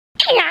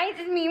Hey guys,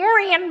 it's me,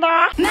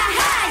 Miranda. My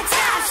high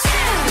top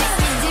shoes make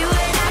me do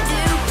what I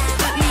do.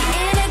 Put me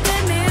in a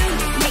good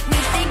mood, make me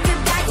think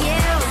about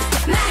you.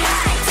 My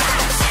high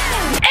top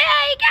shoes.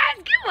 Hey guys,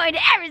 good morning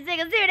to every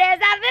single student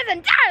out of this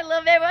entire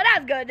little bit. Well,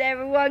 that's good to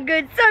everyone.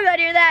 Good, so glad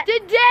to hear that.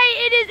 Today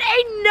it is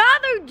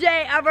another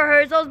day of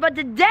rehearsals, but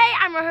today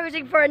I'm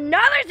rehearsing for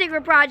another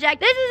secret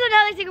project. This is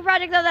another secret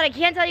project though that I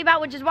can't tell you about,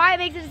 which is why it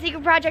makes it a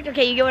secret project.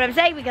 Okay, you get what I'm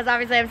saying, because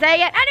obviously I'm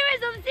saying it. Anyway,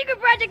 so the secret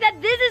project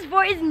that this is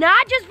for is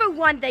not just for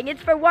one thing.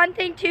 It's for one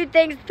thing, two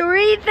things,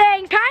 three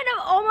things, kind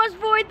of almost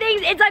four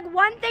things. It's like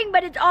one thing,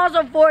 but it's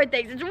also four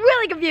things. It's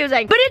really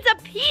confusing, but it's a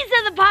piece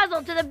of the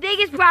puzzle to the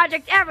biggest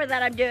project ever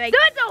that I'm doing. So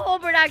it's a whole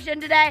production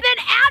today. Then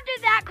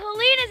after that,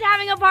 Colleen is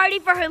having a party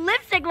for her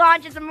lipstick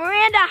launch. It's a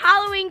Miranda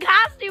Halloween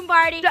costume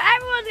party. So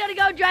everyone's gonna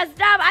go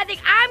dressed up. I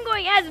think I'm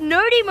going as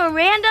Nerdy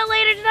Miranda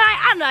later tonight.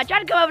 I don't know, I tried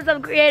to come up with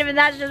something creative, and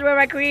that's just where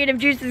my creative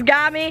juices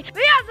got me.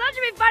 But yeah, so that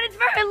should be fun. It's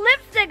for her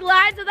lipstick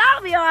line, so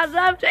that'll be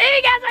awesome. So if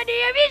you guys are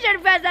new, be sure to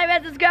press that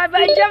red subscribe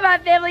button, jump on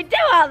family, do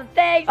all the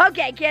things.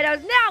 Okay,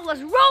 kiddos, now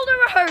let's roll to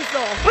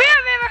rehearsal. We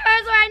have a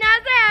rehearsal right now.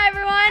 Say hi,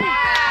 everyone.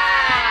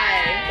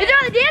 Hi. It's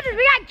all the dancers.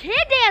 We got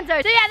kid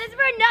dancers. So yeah, this is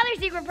for another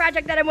secret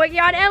project that I'm working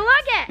on. And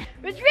look at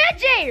it's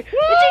Richie.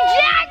 Richie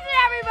Jackson,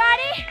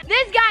 everybody.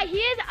 This guy, he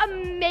is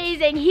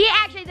amazing. He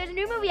actually, there's a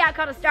new movie out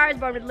called A Star is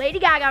Born with Lady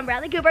Gaga and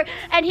Bradley Cooper,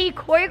 and he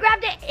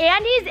choreographed it,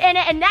 and he's in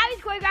it, and now he's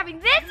choreographing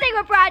this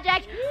secret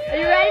project. Are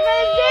you ready for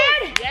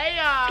this, dude?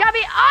 Yeah. It's gonna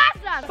be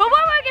awesome. But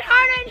we're working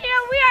harder in here.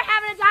 We are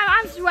having a time.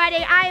 I'm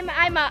sweating.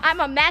 I'm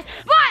a mess.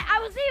 But I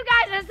will see you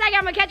guys in a second.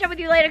 I'm gonna catch up with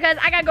you later because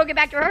I gotta go get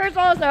back to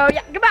rehearsal. So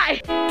yeah,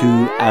 goodbye.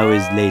 2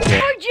 hours later.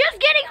 We're just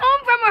getting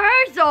home from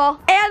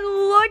rehearsal, and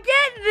look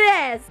at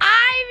this.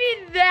 I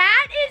mean,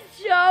 that is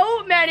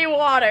so many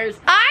waters.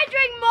 I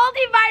drink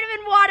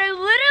multivitamin water.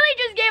 Literally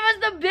just gave us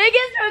the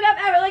biggest hookup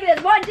ever. Look at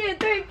this. 1, 2,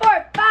 3,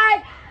 4,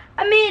 5.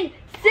 I mean,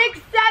 6,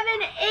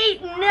 7,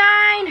 8, 9.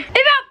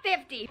 About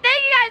 50.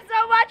 Thank you guys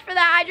so much for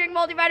that. I drink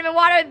multivitamin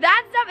water.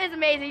 That stuff is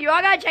amazing. You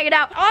all gotta check it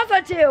out.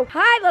 Also, too,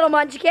 hi, little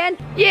munchkin.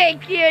 Yeah,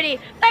 cutie.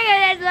 Look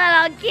at this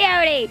little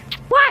cutie.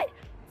 What?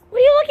 What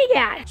are you looking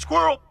at?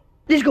 Squirrel.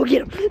 Let's go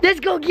get him. Let's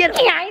go get him.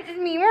 Hey guys, it's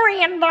me,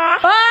 Miranda.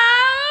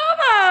 Oh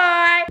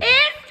boy.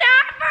 It's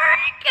time for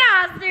a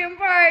costume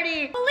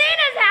party.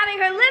 Lena's having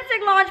her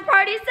lipstick launch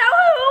party, so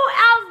who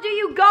else do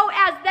you go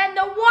as than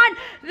the one,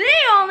 the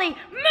only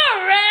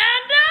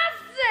Miranda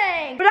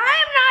Sings? But I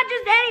am not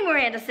just any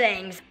Miranda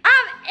Sings.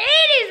 I'm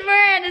 80s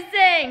Miranda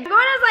Sings. I'm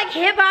going as like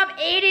hip-hop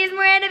 80s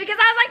Miranda because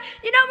I was like,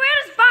 you know,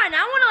 Miranda's fun.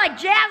 I want to like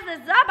jazz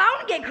this up. I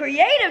want to get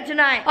creative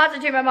tonight. Also,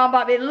 too, my mom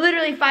bought me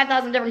literally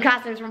 5,000 different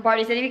costumes from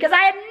Party City because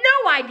I had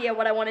no idea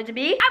what I wanted to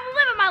be. I'm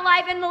living my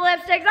life in the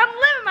lipsticks. I'm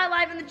living my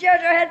life in the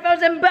JoJo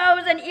headphones and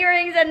bows and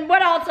earrings and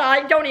what else?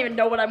 I don't even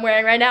know what I'm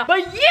wearing right now.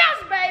 But yes,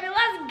 baby,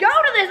 let's go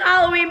to this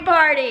Halloween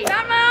party.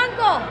 Got my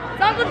uncle.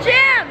 It's Uncle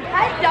Jim.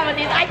 I'm done with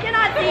these. I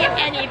cannot see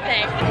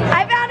anything.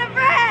 I found a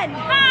friend.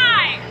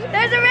 Hi.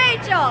 There's a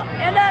Rachel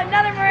and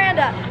another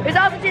Miranda. There's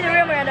also the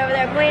real Miranda over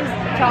there. Colleen's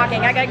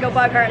talking. I gotta go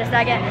bug her in a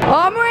second.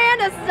 All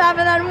Miranda stuff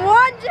and then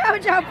one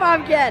JoJo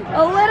pumpkin.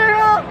 A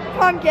literal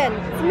pumpkin.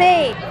 It's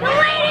me. The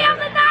lady of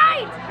the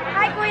night.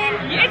 Hi, Queen.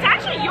 It's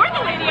actually you're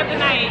the lady of the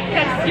night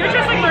because you're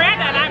just like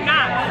Miranda and I'm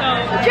not.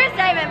 So true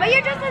statement, but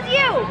you're just as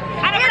you.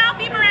 I don't know. I'll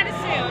be Miranda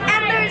soon.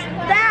 And there's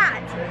that.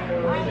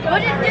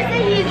 What did you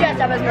say? He's dressed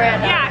up as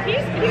Miranda. Yeah,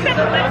 he's got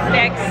the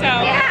lipstick. So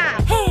yeah.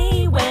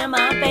 Hey, where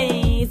my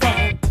bays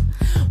at?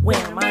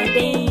 Where my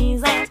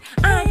bays at?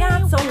 I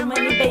got so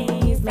many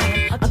bays,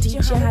 man. I'll teach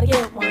you how to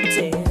get one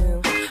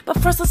too. But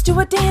first, let's do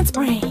a dance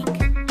break.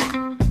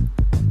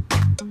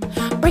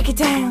 Break it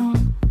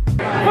down.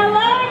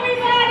 hello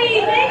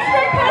everybody. Thanks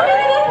for coming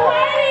to the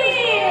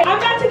party. I'm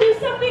about to do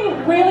something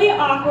really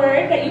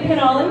awkward that you can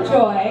all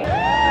enjoy.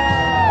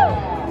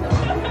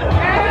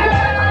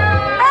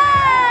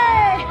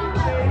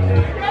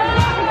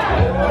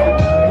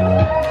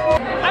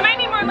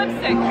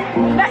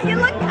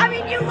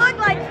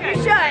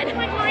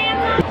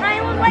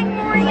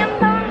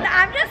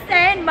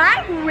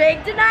 My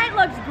wig tonight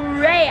looks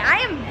great.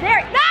 I am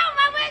very, no,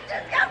 my wig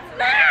just got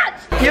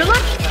snatched. You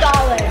look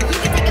solid.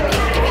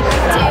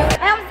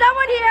 I have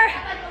someone here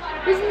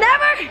who's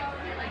never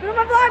been on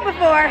my vlog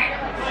before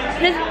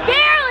and has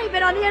barely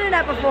been on the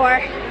internet before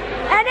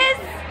and is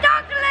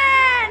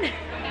Stockland.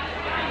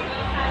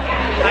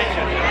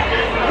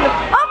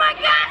 Oh my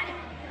God,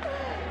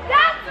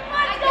 that's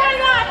what's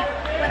going on.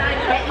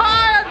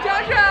 Hi, I'm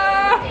Jojo.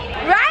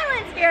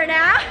 Ryland's here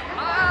now.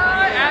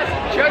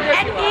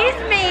 And he's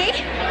me.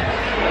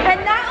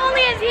 And not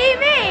only is he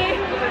me,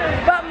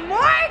 but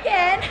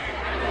Morgan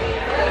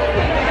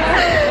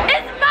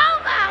is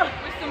Momo.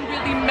 With some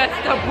really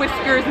messed up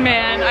whiskers,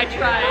 man. I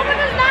tried. Momo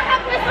does not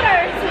have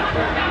whiskers.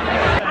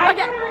 I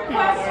got a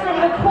request from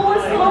the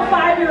coolest little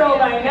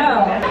 5-year-old I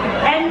know,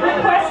 and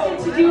requested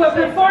to do a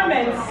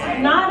performance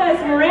not as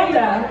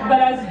Miranda, but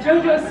as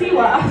JoJo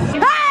Siwa.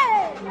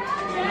 Hey!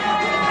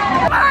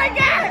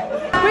 Morgan!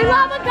 We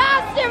love a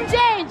costume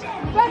change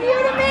from you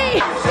to me.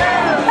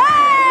 Hey!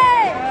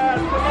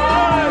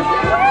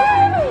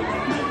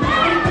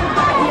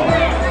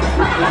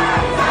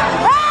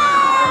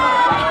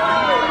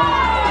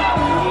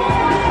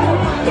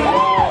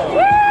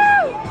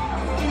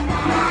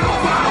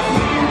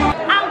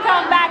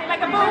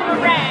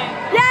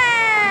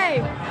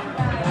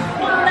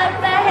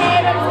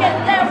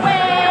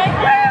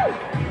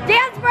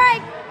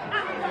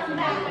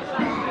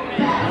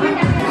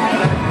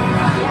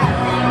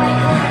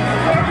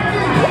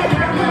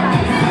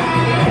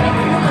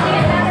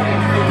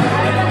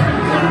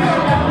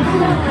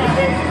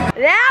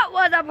 That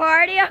was a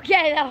party.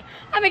 Okay, though.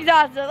 I'm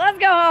exhausted. Let's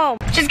go home.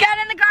 Just got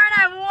in the car and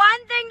I have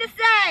one thing to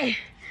say.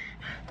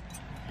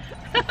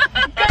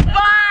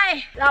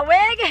 Goodbye. That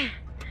wig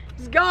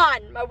is gone.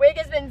 My wig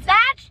has been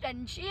thatched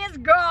and she is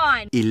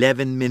gone.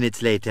 11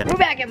 minutes later. We're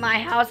back at my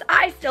house.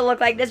 I still look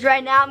like this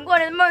right now. I'm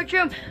going to the merch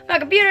room. My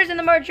computer's in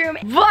the merch room.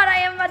 But I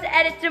am about to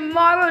edit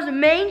tomorrow's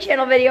main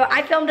channel video.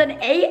 I filmed an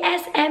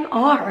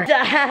ASMR.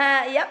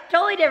 Yep,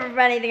 totally different from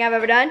anything I've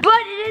ever done. But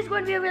it is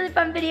going to be a really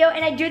fun video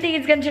and I do think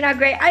it's going to turn out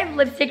great. I have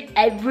lipstick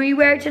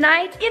everywhere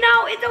tonight. You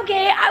know, it's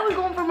okay. I was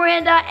going for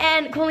Miranda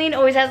and Colleen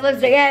always has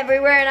lipstick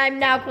everywhere and I'm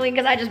now Colleen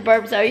because I just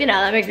burped, so you know,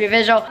 that makes me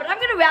official. But I'm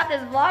going to wrap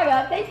this vlog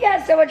up. Thank you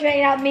guys so much for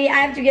hanging out with me. I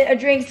have to get a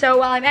drink so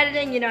while I'm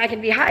editing, you know, I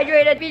can be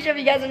hydrated. Be sure if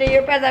you guys are new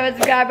here, press that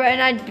subscribe button.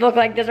 I look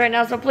like this right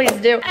now, so please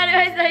do.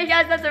 Anyways, so you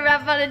guys, that's a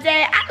wrap for the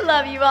day. I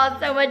love you all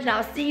so much and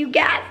I'll see you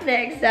guys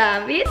next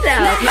time. Peace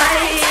out.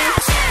 Bye.